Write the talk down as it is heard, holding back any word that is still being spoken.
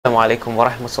Assalamu alaikum wa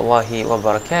rahmatullahi wa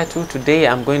barakatuh. Today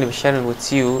I'm going to be sharing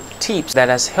with you tips that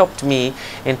has helped me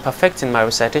in perfecting my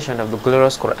recitation of the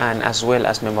glorious Quran as well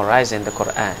as memorizing the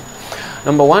Quran.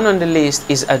 Number one on the list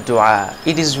is a dua.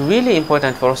 It is really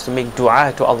important for us to make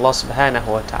dua to Allah subhanahu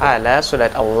wa ta'ala so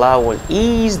that Allah will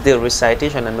ease the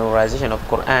recitation and memorization of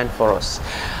Quran for us.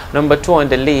 Number two on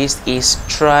the list is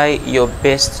try your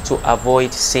best to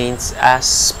avoid sins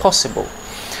as possible.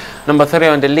 Number three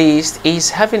on the list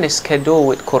is having a schedule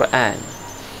with Quran.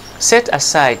 Set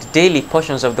aside daily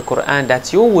portions of the Quran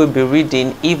that you will be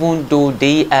reading even though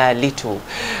they are little.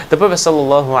 The Prophet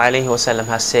sallallahu alaihi wasallam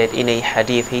has said in a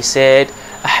hadith, he said,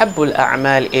 "Ahabbul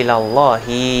a'mal ila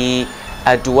Allahi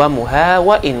adwamuha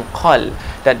wa in qal."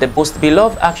 That the most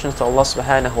beloved actions to Allah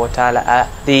subhanahu wa ta'ala are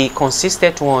the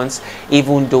consistent ones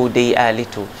even though they are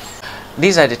little.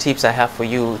 These are the tips I have for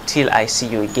you till I see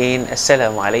you again.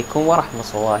 Assalamu alaikum wa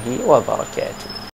rahmatullahi wa barakatuh.